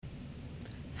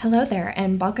Hello there,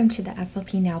 and welcome to the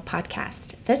SLP Now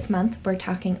podcast. This month, we're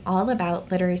talking all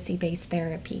about literacy-based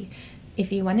therapy.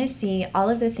 If you want to see all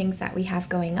of the things that we have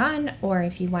going on, or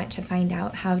if you want to find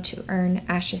out how to earn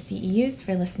ASHA CEUs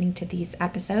for listening to these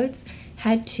episodes,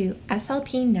 head to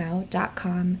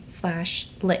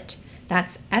slpnow.com/lit.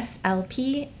 That's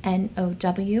slpnow.com/LIT.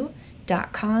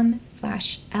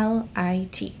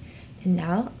 And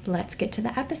now, let's get to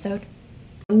the episode.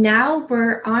 Now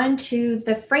we're on to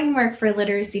the framework for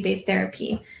literacy-based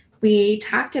therapy. We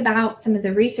talked about some of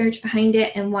the research behind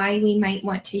it and why we might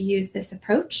want to use this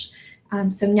approach.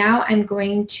 So now I'm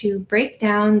going to break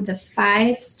down the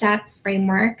 5-step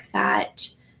framework that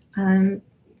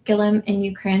Gillum and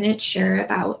Ukranich share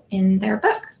about in their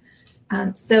book.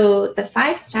 So the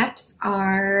 5 steps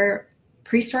are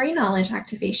pre-story knowledge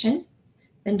activation,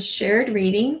 then shared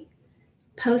reading,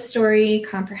 post-story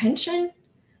comprehension,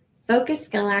 focus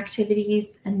skill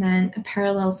activities, and then a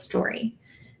parallel story.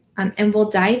 And we'll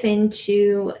dive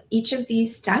into each of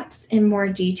these steps in more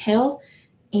detail.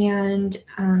 And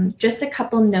just a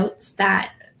couple notes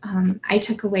that I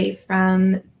took away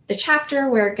from the chapter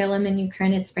where Gillum and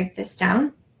Ukranich break this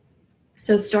down.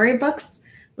 So storybooks,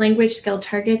 language skill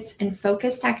targets, and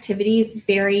focused activities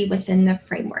vary within the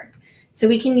framework. So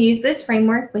we can use this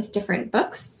framework with different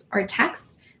books or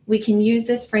texts. We can use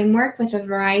this framework with a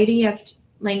variety of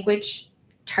language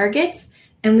targets,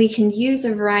 and we can use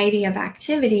a variety of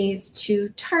activities to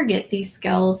target these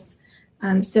skills.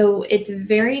 So it's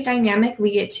very dynamic.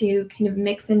 We get to kind of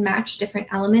mix and match different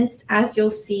elements, as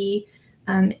you'll see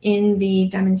in the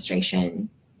demonstration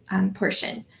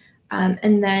portion.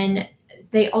 And then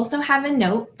they also have a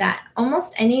note that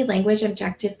almost any language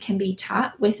objective can be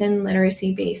taught within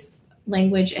literacy-based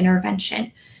language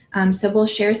intervention. So we'll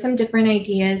share some different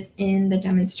ideas in the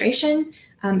demonstration.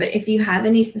 But if you have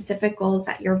any specific goals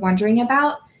that you're wondering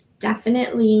about,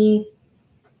 definitely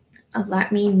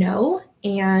let me know,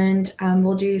 and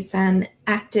we'll do some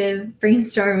active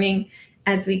brainstorming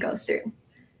as we go through.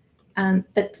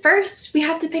 But first, we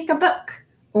have to pick a book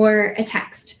or a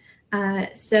text.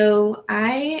 So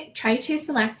I try to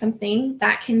select something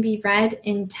that can be read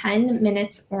in 10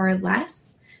 minutes or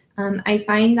less. I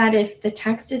find that if the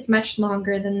text is much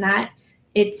longer than that,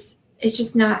 it's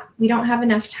just not, we don't have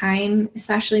enough time,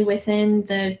 especially within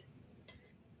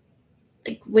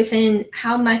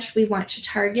how much we want to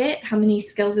target, how many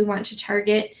skills we want to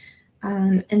target,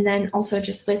 and then also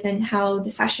just within how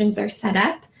the sessions are set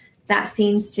up. That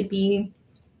seems to be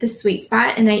the sweet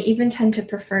spot. And I even tend to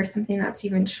prefer something that's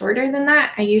even shorter than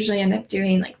that. I usually end up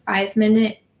doing like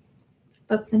 5-minute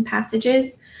books and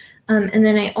passages. And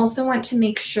then I also want to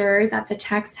make sure that the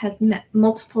text has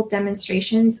multiple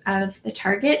demonstrations of the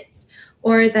targets,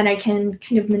 or that I can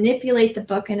kind of manipulate the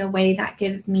book in a way that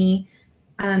gives me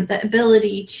the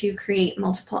ability to create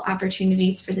multiple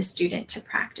opportunities for the student to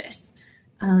practice.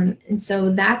 And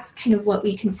so that's kind of what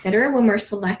we consider when we're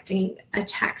selecting a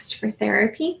text for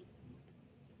therapy.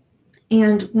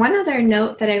 And one other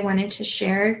note that I wanted to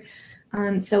share,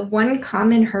 so one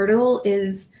common hurdle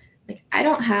is, I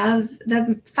don't have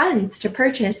the funds to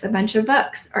purchase a bunch of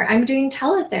books, or I'm doing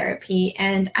teletherapy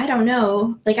and I don't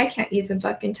know, I can't use a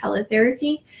book in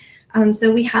teletherapy.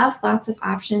 So we have lots of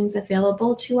options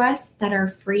available to us that are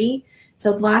free.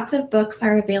 So lots of books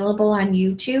are available on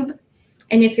YouTube.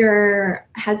 And if you're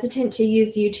hesitant to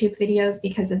use YouTube videos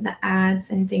because of the ads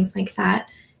and things like that,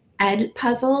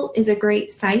 Edpuzzle is a great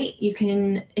site.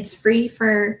 It's free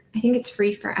for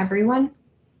everyone.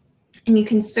 And you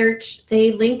can search,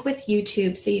 they link with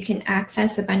YouTube, so you can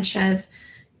access a bunch of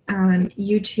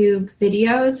YouTube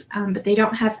videos, but they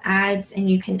don't have ads, and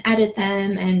you can edit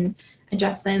them and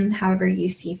adjust them however you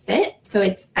see fit. So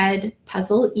it's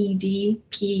Edpuzzle,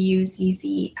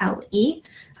 EDPUZZLE,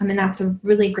 and that's a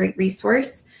really great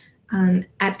resource.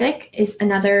 Epic is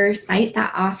another site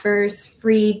that offers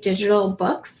free digital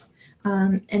books,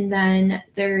 and then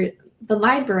the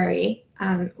library,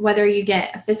 whether you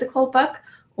get a physical book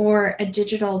or a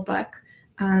digital book,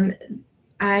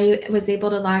 I was able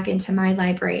to log into my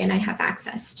library and I have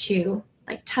access to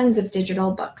tons of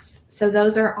digital books. So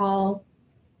those are all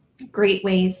great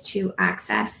ways to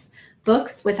access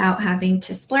books without having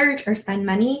to splurge or spend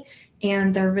money,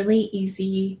 and they're really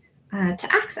easy to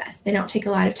access. They don't take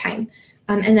a lot of time.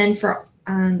 And then for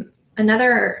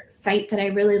another site that I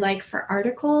really like for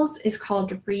articles is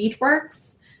called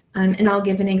ReadWorks. And I'll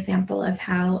give an example of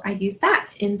how I use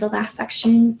that in the last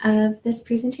section of this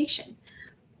presentation.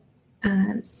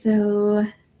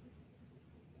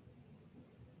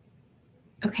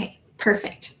 Okay,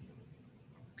 perfect.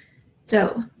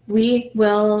 So we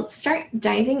will start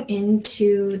diving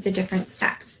into the different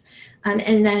steps.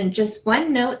 And then just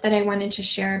one note that I wanted to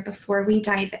share before we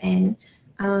dive in.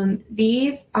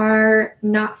 These are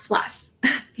not fluff.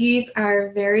 These are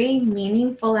very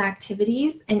meaningful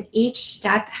activities, and each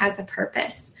step has a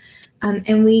purpose.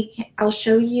 I'll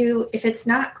show you, if it's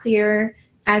not clear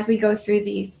as we go through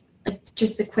these, like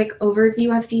just the quick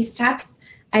overview of these steps,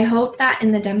 I hope that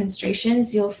in the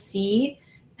demonstrations you'll see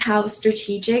how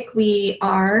strategic we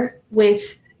are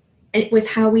with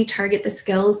how we target the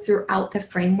skills throughout the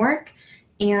framework.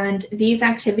 And these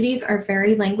activities are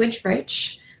very language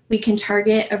rich. We can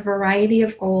target a variety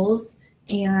of goals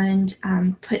and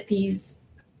put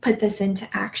this into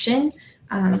action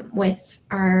with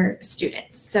our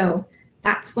students. So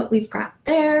that's what we've got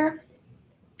there.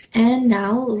 And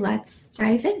now let's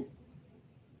dive in.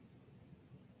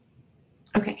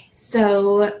 Okay,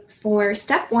 so for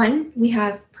step 1, we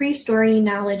have pre-story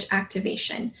knowledge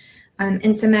activation.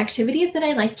 And some activities that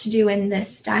I like to do in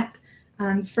this step.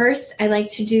 First, I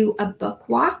like to do a book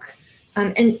walk.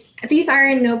 And these are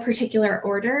in no particular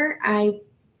order. I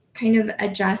kind of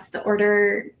adjust the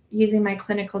order using my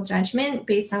clinical judgment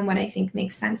based on what I think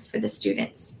makes sense for the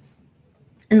students.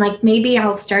 And like maybe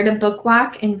I'll start a book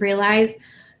walk and realize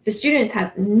the students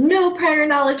have no prior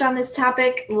knowledge on this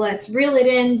topic. Let's reel it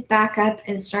in, back up,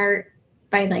 and start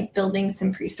by like building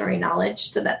some pre-story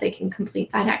knowledge so that they can complete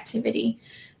that activity.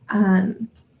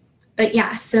 But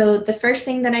yeah, so the first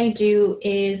thing that I do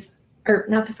is, or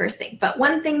not the first thing, but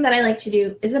one thing that I like to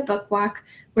do is a book walk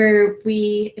where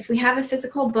if we have a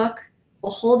physical book,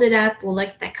 we'll hold it up, we'll look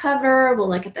at the cover, we'll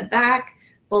look at the back,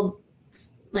 we'll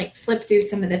like flip through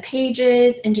some of the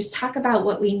pages and just talk about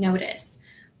what we notice.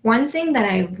 One thing that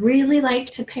I really like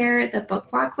to pair the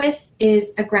book walk with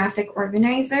is a graphic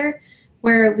organizer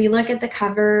where we look at the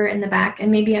cover and the back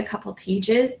and maybe a couple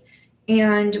pages,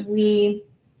 and we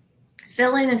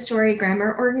fill in a story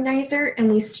grammar organizer and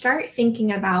we start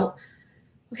thinking about,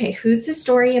 okay, who's the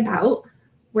story about?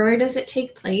 Where does it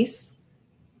take place?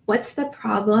 What's the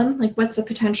problem? Like, what's the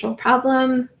potential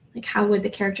problem? Like, how would the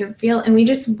character feel? And we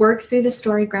just work through the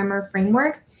story grammar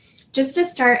framework just to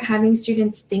start having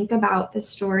students think about the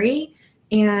story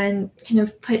and kind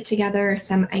of put together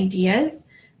some ideas.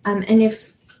 And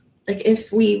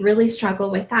if we really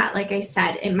struggle with that, like I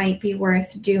said, it might be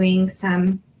worth doing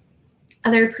some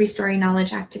other pre-story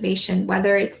knowledge activation,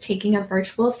 whether it's taking a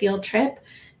virtual field trip.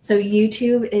 So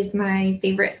YouTube is my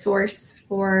favorite source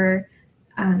for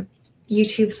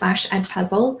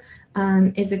YouTube/Edpuzzle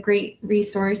is a great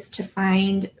resource to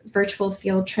find virtual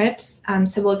field trips.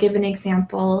 So we'll give an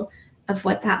example of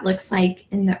what that looks like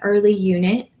in the early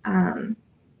unit.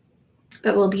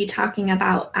 But we'll be talking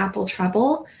about Apple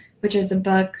Trouble, which is a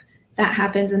book that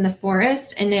happens in the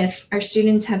forest. And if our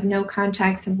students have no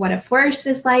context of what a forest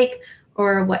is like,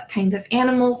 or what kinds of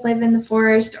animals live in the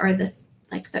forest, or the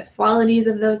qualities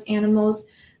of those animals,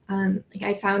 like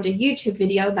I found a YouTube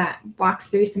video that walks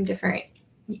through some different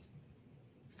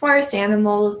forest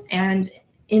animals, and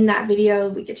in that video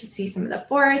we get to see some of the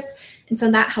forest, and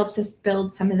so that helps us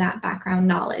build some of that background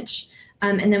knowledge.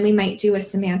 And then we might do a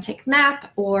semantic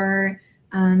map or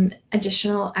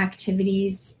additional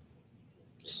activities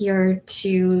here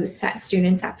to set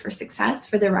students up for success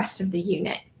for the rest of the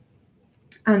unit.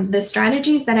 The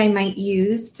strategies that I might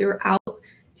use throughout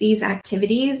these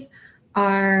activities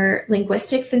are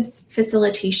linguistic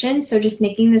facilitation, so just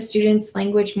making the students'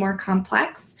 language more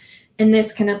complex. And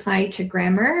this can apply to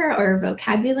grammar or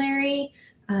vocabulary,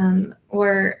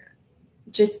 or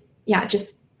just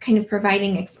kind of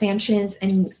providing expansions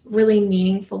and really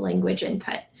meaningful language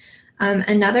input.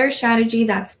 Another strategy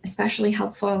that's especially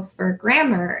helpful for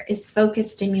grammar is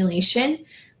focus stimulation,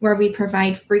 where we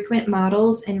provide frequent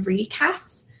models and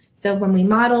recasts. So when we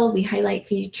model, we highlight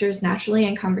features naturally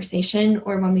in conversation,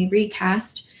 or when we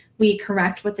recast, we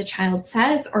correct what the child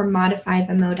says or modify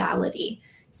the modality.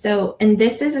 So, and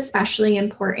this is especially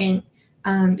important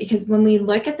because when we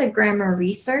look at the grammar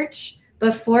research,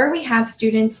 before we have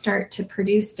students start to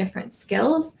produce different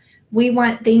skills,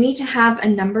 they need to have a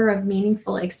number of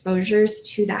meaningful exposures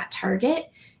to that target.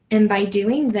 And by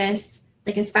doing this,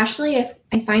 like especially if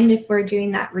we're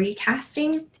doing that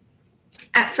recasting,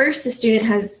 at first the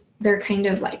student they're kind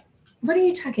of like, what are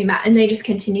you talking about? And they just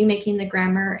continue making the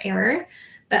grammar error.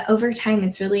 But over time,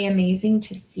 it's really amazing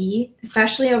to see,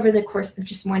 especially over the course of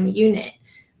just one unit.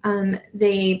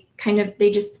 They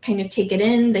just kind of take it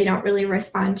in. They don't really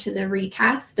respond to the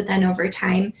recast, but then over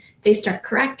time, they start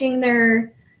correcting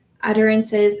their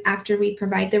utterances after we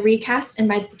provide the recast. And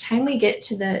by the time we get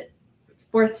to the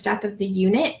 4th step of the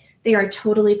unit, they are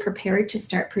totally prepared to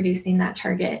start producing that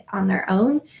target on their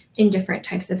own in different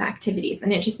types of activities.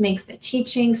 And it just makes the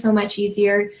teaching so much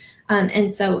easier.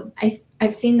 And so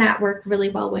I've seen that work really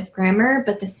well with grammar,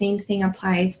 but the same thing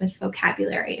applies with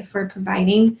vocabulary. If we're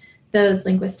providing those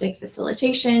linguistic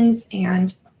facilitations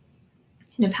and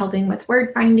kind of helping with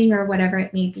word finding or whatever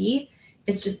it may be,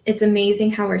 it's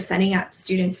amazing how we're setting up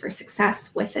students for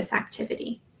success with this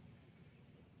activity.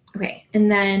 Okay,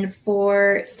 and then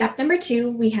for step number 2,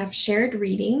 we have shared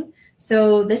reading.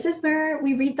 So this is where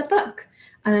we read the book.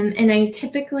 And I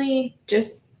typically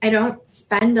I don't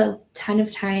spend a ton of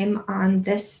time on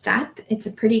this step. It's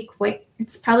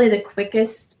probably the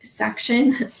quickest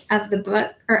section of the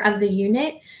book or of the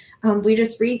unit. We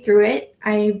just read through it.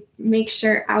 I make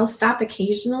sure I'll stop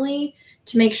occasionally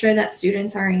to make sure that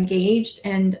students are engaged,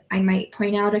 and I might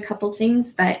point out a couple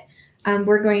things, but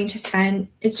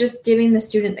it's just giving the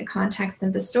student the context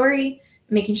of the story,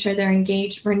 making sure they're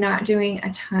engaged. We're not doing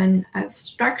a ton of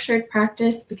structured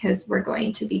practice because we're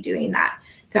going to be doing that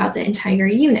throughout the entire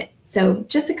unit. So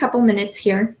just a couple minutes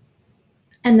here.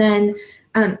 And then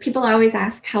people always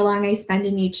ask how long I spend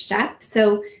in each step.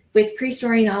 So with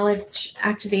pre-story knowledge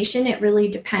activation, it really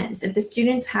depends. If the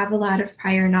students have a lot of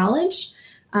prior knowledge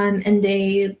and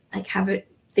they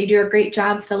do a great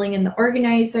job filling in the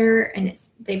organizer and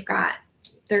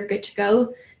they're good to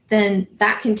go, then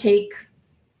that can take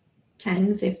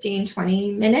 10, 15,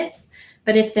 20 minutes.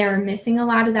 But if they're missing a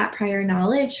lot of that prior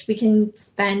knowledge,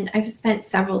 I've spent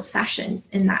several sessions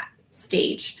in that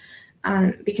stage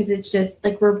because it's just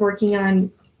like we're working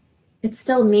on, it's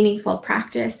still meaningful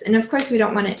practice. And of course, we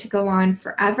don't want it to go on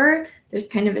forever. There's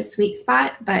kind of a sweet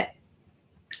spot, but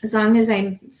as long as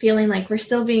I'm feeling like we're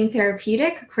still being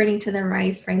therapeutic according to the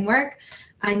RISE framework,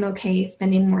 I'm okay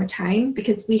spending more time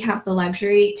because we have the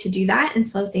luxury to do that and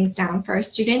slow things down for our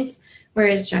students,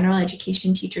 whereas general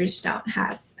education teachers don't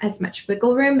have as much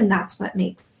wiggle room, and that's what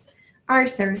makes our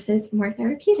services more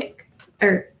therapeutic.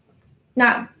 That's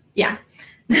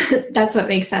what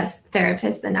makes us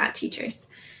therapists and not teachers.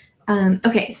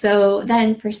 Okay, so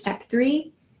then for step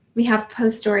 3, we have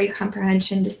post-story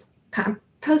comprehension.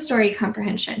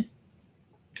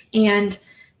 And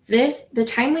the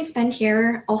time we spend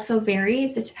here also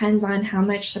varies. It depends on how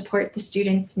much support the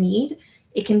students need.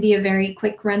 It can be a very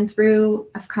quick run through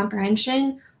of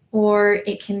comprehension, or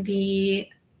it can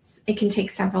take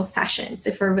several sessions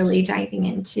if we're really diving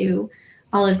into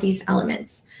all of these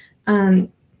elements.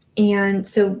 And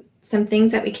so some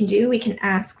things that we can do, we can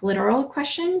ask literal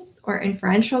questions or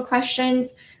inferential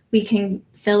questions. We can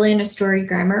fill in a story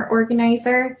grammar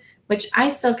organizer, which I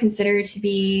still consider to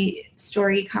be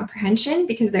story comprehension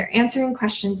because they're answering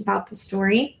questions about the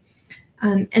story.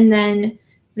 And then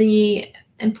the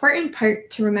important part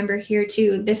to remember here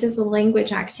too, this is a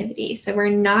language activity. So we're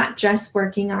not just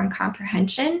working on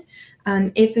comprehension.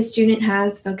 If a student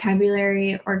has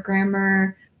vocabulary or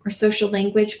grammar or social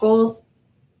language goals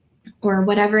or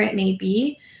whatever it may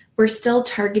be, we're still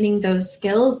targeting those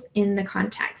skills in the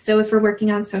context. So if we're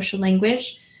working on social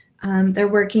language, they're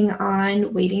working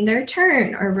on waiting their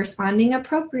turn or responding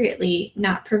appropriately,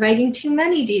 not providing too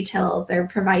many details or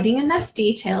providing enough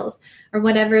details, or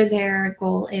whatever their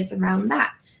goal is around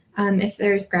that. If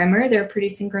there's grammar, they're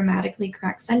producing grammatically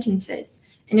correct sentences.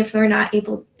 And if they're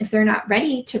not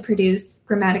ready to produce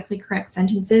grammatically correct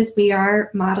sentences, we are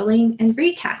modeling and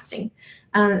recasting.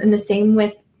 And the same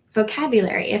with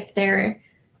vocabulary. If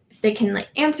they can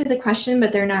answer the question,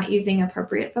 but they're not using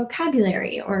appropriate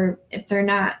vocabulary, or if they're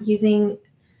not using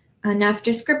enough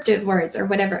descriptive words or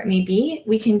whatever it may be,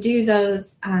 we can do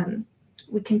those,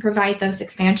 we can provide those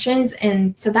expansions.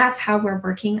 And so that's how we're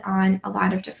working on a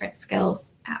lot of different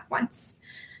skills at once.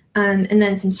 And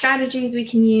then some strategies we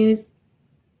can use.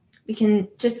 We can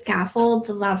just scaffold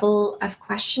the level of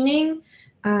questioning.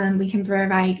 We can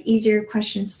provide easier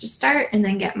questions to start and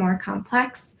then get more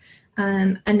complex.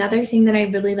 Another thing that I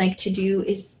really like to do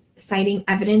is citing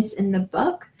evidence in the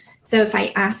book. So if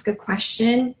I ask a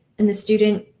question and the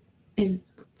student is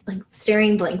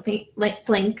staring blankly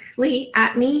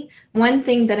at me, one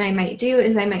thing that I might do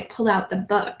is I might pull out the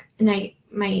book and I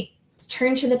might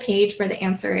turn to the page where the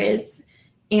answer is,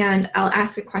 and I'll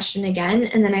ask the question again,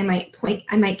 and then I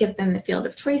might give them a field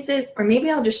of choices, or maybe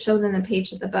I'll just show them the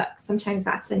page of the book. Sometimes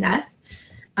that's enough.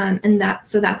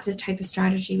 So that's a type of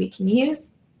strategy we can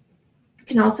use.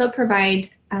 Can also provide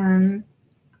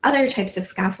other types of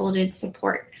scaffolded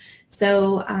support.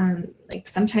 So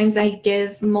sometimes I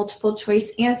give multiple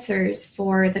choice answers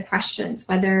for the questions,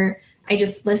 whether I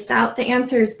just list out the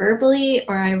answers verbally,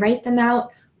 or I write them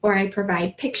out, or I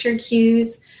provide picture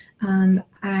cues.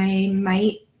 I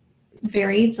might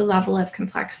vary the level of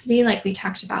complexity like we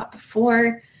talked about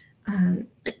before,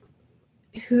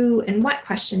 who and what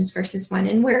questions versus when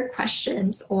and where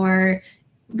questions, or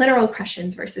literal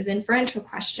questions versus inferential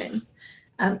questions.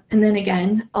 And then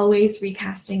again, always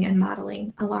recasting and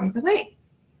modeling along the way.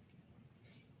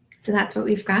 So that's what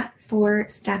we've got for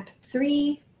step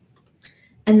 3.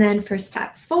 And then for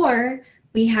step 4,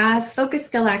 we have focus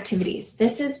skill activities.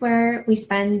 This is where we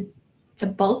spend the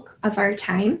bulk of our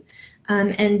time.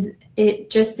 And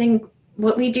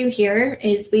what we do here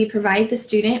is we provide the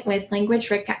student with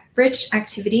language-rich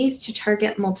activities to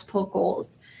target multiple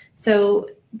goals. So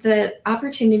the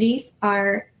opportunities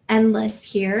are endless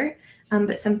here,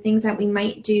 but some things that we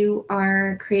might do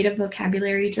are create a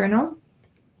vocabulary journal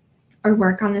or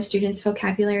work on the student's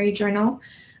vocabulary journal.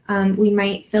 We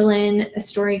might fill in a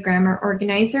story grammar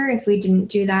organizer if we didn't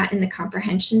do that in the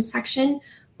comprehension section,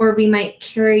 or we might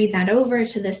carry that over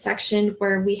to this section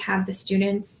where we have the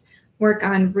students work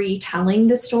on retelling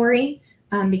the story,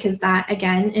 because that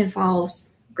again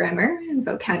involves grammar and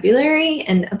vocabulary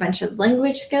and a bunch of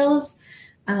language skills.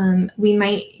 We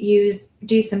might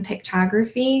do some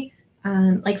pictography,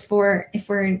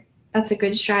 that's a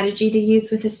good strategy to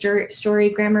use with a story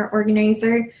grammar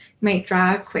organizer. You might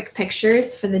draw quick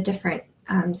pictures for the different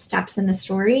steps in the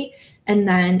story. And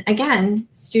then again,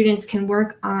 students can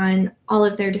work on all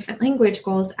of their different language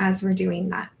goals as we're doing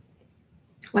that,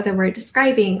 whether we're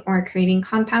describing or creating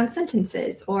compound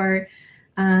sentences or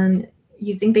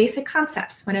using basic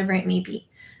concepts, whatever it may be.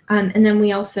 And then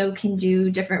we also can do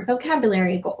different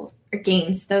vocabulary goals or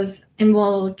games, and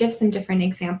we'll give some different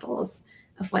examples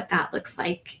of what that looks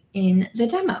like in the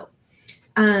demo.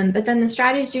 But then the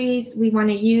strategies we want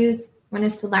to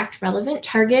select relevant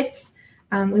targets.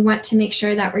 We want to make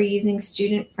sure that we're using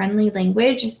student-friendly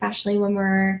language, especially when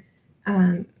we're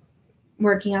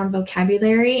working on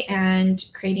vocabulary and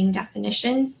creating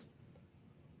definitions.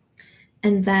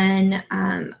 And then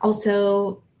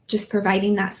also just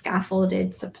providing that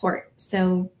scaffolded support.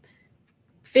 So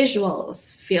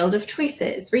visuals, field of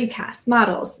choices, recasts,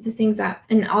 models, the things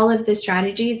and all of the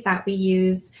strategies that we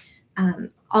use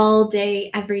all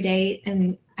day, every day.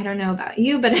 And I don't know about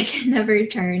you, but I can never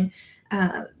turn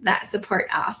that support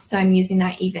off. So I'm using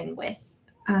that even with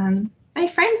my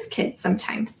friends' kids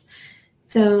sometimes.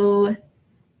 So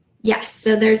yes,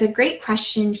 so there's a great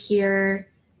question here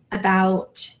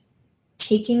about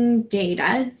taking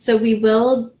data. So we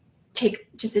will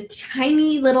take just a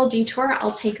tiny little detour.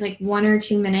 I'll take like 1 or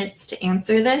 2 minutes to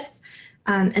answer this.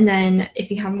 And then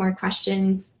if you have more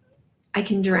questions, I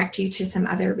can direct you to some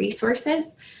other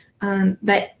resources.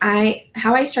 But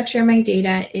how I structure my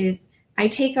data is I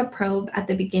take a probe at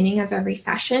the beginning of every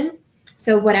session.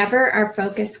 So whatever our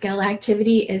focus skill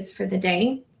activity is for the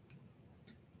day,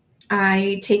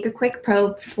 I take a quick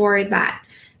probe for that.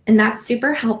 And that's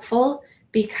super helpful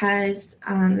because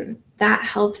that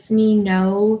helps me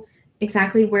know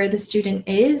exactly where the student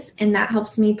is, and that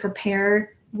helps me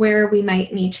prepare where we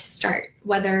might need to start,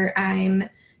 whether I'm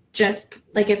just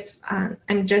if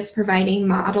I'm just providing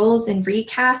models and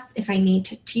recasts, if I need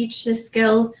to teach the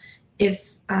skill,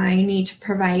 if I need to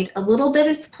provide a little bit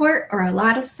of support or a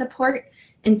lot of support.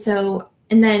 And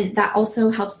then that also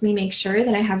helps me make sure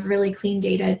that I have really clean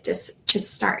data to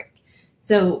start.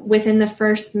 So within the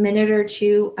first minute or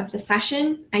 2 of the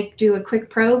session, I do a quick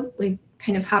probe. We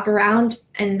kind of hop around.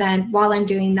 And then while I'm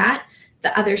doing that,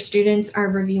 the other students are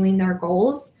reviewing their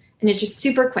goals. And it's just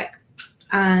super quick.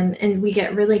 And we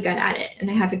get really good at it. And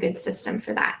I have a good system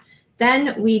for that.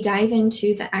 Then we dive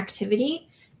into the activity.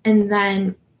 And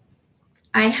then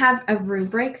I have a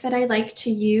rubric that I like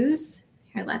to use.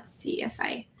 Here, let's see if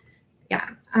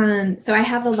so I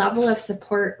have a level of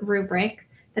support rubric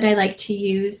that I like to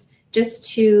use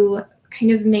just to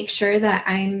kind of make sure that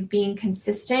I'm being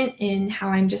consistent in how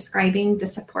I'm describing the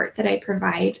support that I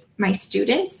provide my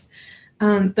students.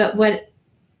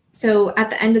 So at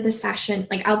the end of the session,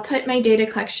 I'll put my data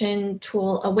collection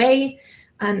tool away,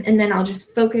 and then I'll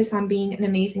just focus on being an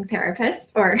amazing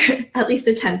therapist, or at least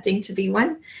attempting to be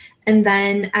one. And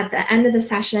then at the end of the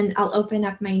session, I'll open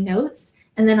up my notes,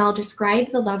 and then I'll describe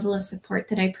the level of support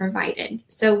that I provided.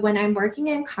 So when I'm working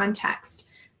in context,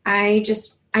 I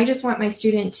just want my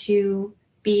student to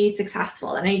be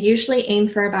successful. And I usually aim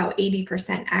for about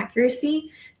 80%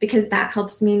 accuracy, because that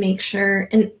helps me make sure.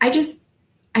 And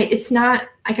it's not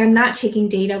I'm not taking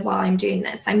data while I'm doing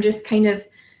this. I'm just kind of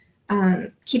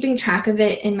keeping track of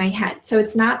it in my head. So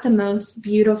it's not the most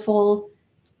beautiful,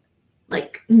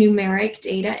 numeric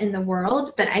data in the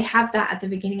world, but I have that at the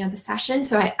beginning of the session.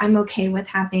 So I'm okay with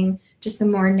having just some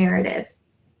more narrative.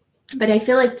 But I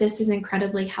feel like this is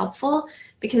incredibly helpful,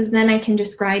 because then I can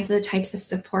describe the types of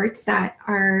supports that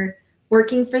are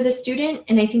working for the student.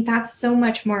 And I think that's so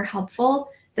much more helpful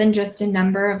than just a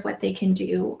number of what they can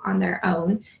do on their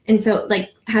own. And so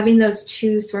having those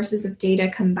 2 sources of data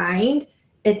combined,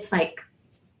 it's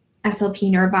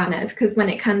SLP nirvanas, because when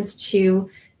it comes to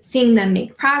seeing them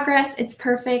make progress, it's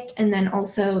perfect. And then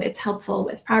also it's helpful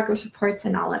with progress reports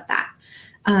and all of that.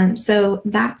 So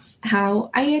that's how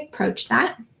I approach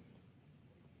that.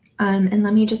 And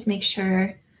let me just make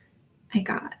sure I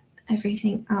got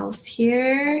everything else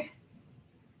here.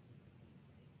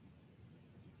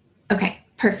 Okay,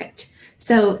 perfect.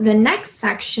 So the next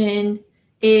section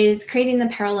is creating the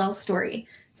parallel story.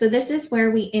 So this is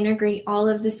where we integrate all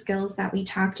of the skills that we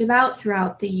talked about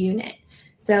throughout the unit.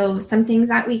 So some things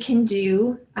that we can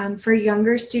do for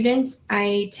younger students,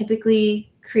 I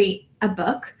typically create a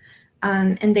book,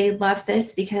 and they love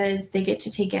this because they get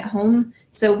to take it home.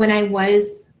 So when we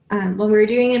were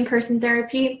doing in-person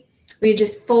therapy, we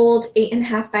just fold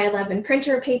 8.5 by 11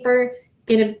 printer paper,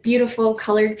 get a beautiful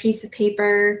colored piece of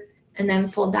paper, and then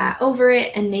fold that over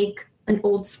it and make an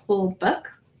old school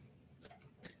book.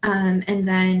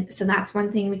 So that's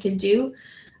one thing we could do.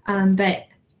 But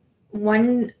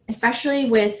especially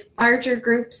with larger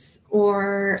groups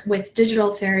or with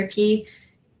digital therapy,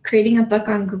 creating a book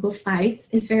on Google Slides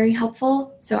is very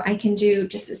helpful. So I can do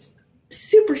just a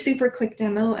super, super quick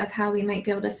demo of how we might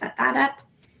be able to set that up.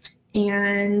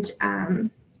 And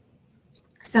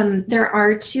there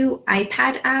are 2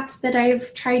 iPad apps that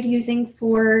I've tried using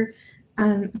for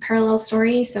parallel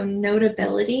story. So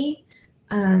Notability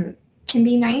can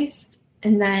be nice.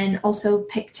 And then also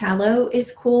Pictello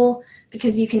is cool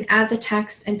because you can add the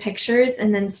text and pictures,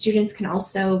 and then students can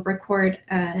also record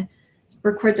their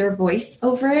voice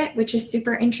over it, which is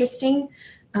super interesting.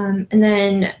 And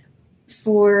then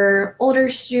for older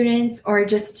students, or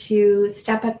just to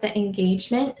step up the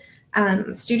engagement,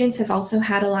 students have also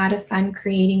had a lot of fun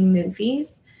creating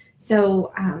movies.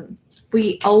 So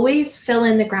we always fill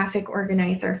in the graphic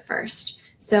organizer first.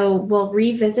 So we'll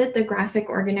revisit the graphic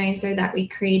organizer that we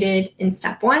created in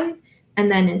step 1, and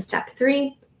then in step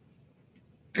 3.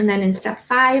 And then in step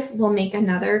 5, we'll make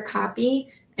another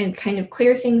copy and kind of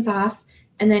clear things off,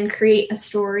 and then create a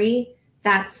story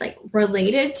that's like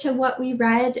related to what we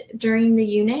read during the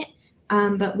unit,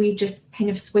 but we just kind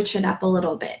of switch it up a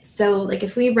little bit. So like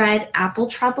if we read Apple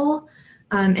Trouble,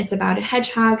 it's about a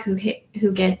hedgehog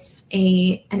who gets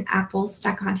an apple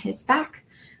stuck on his back,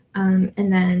 and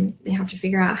then they have to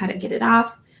figure out how to get it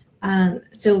off.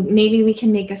 So maybe we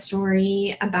can make a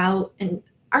story about an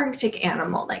Arctic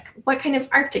animal, like what kind of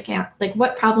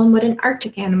what problem would an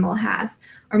Arctic animal have?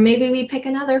 Or maybe we pick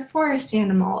another forest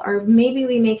animal, or maybe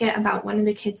we make it about one of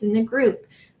the kids in the group.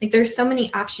 Like there's so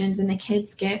many options, and the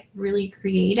kids get really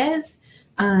creative,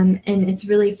 and it's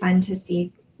really fun to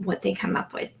see what they come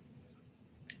up with.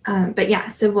 But yeah,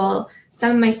 some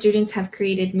of my students have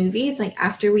created movies. Like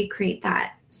after we create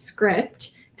that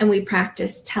script and we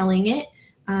practice telling it,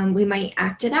 we might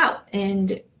act it out,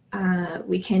 and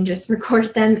we can just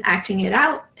record them acting it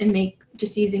out and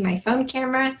just using my phone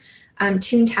camera.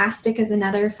 Toontastic is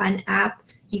another fun app.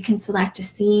 You can select a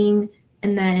scene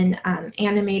and then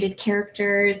animated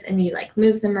characters, and you like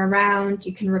move them around.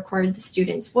 You can record the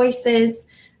students' voices.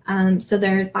 So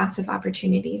there's lots of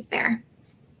opportunities there.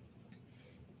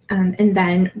 And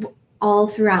then all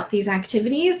throughout these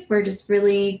activities, we're just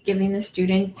really giving the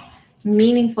students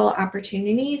meaningful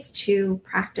opportunities to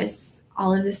practice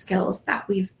all of the skills that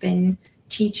we've been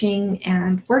teaching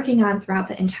and working on throughout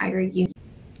the entire unit.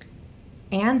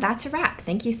 And that's a wrap.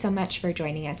 Thank you so much for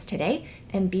joining us today.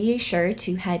 And be sure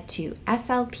to head to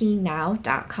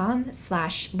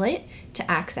slpnow.com/lit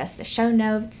to access the show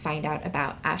notes, find out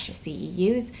about ASHA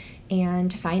CEUs,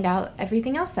 and to find out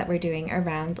everything else that we're doing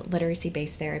around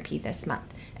literacy-based therapy this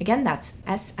month. Again, that's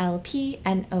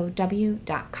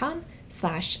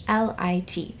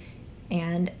slpnow.com/lit.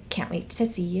 And can't wait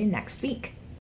to see you next week.